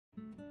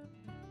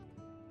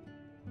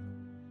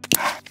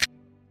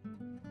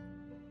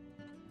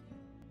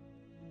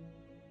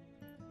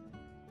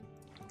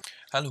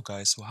Hello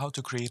guys, so how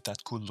to create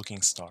that cool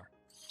looking star.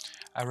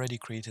 I already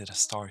created a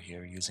star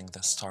here using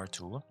the star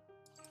tool,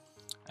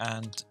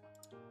 and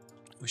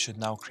we should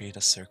now create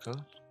a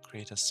circle.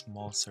 Create a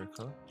small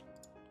circle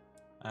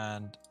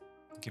and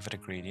give it a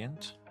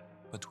gradient,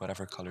 put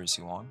whatever colors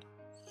you want,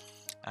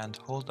 and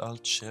hold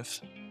Alt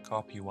Shift,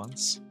 copy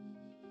once,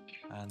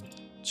 and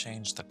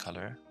change the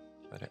color,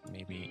 put it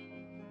maybe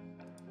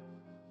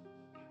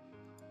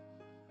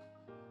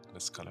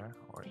this color,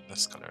 or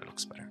this color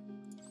looks better.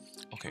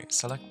 Okay,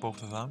 select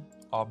both of them,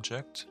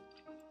 Object,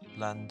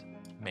 Blend,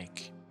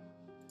 Make.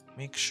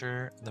 Make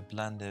sure the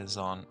blend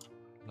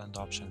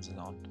options is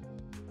on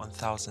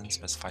 1000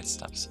 specified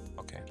steps.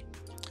 Okay,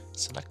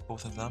 select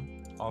both of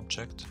them,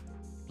 Object,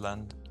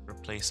 Blend,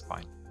 Replace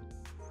Spine.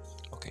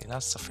 Okay,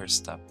 that's the first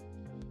step.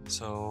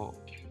 So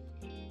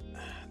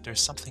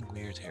there's something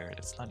weird here,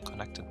 it's not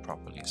connected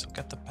properly. So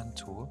get the pen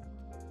tool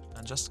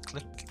and just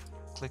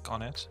click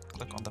on it,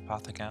 click on the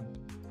path again,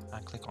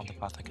 and click on the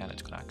path again,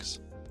 it connects.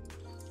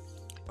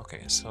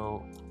 Okay,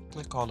 so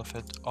click all of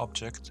it,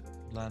 Object,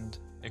 Blend,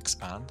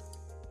 Expand,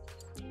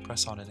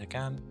 press on it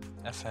again,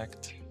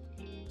 Effect,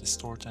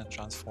 Distort and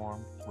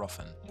Transform,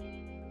 Roughen.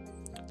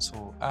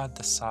 So add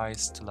the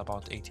size till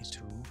about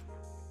 82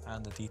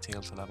 and the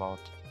detail till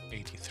about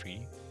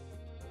 83.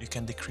 You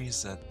can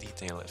decrease the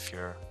detail if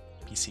your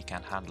PC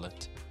can handle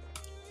it.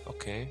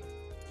 Okay,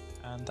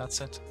 and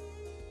that's it.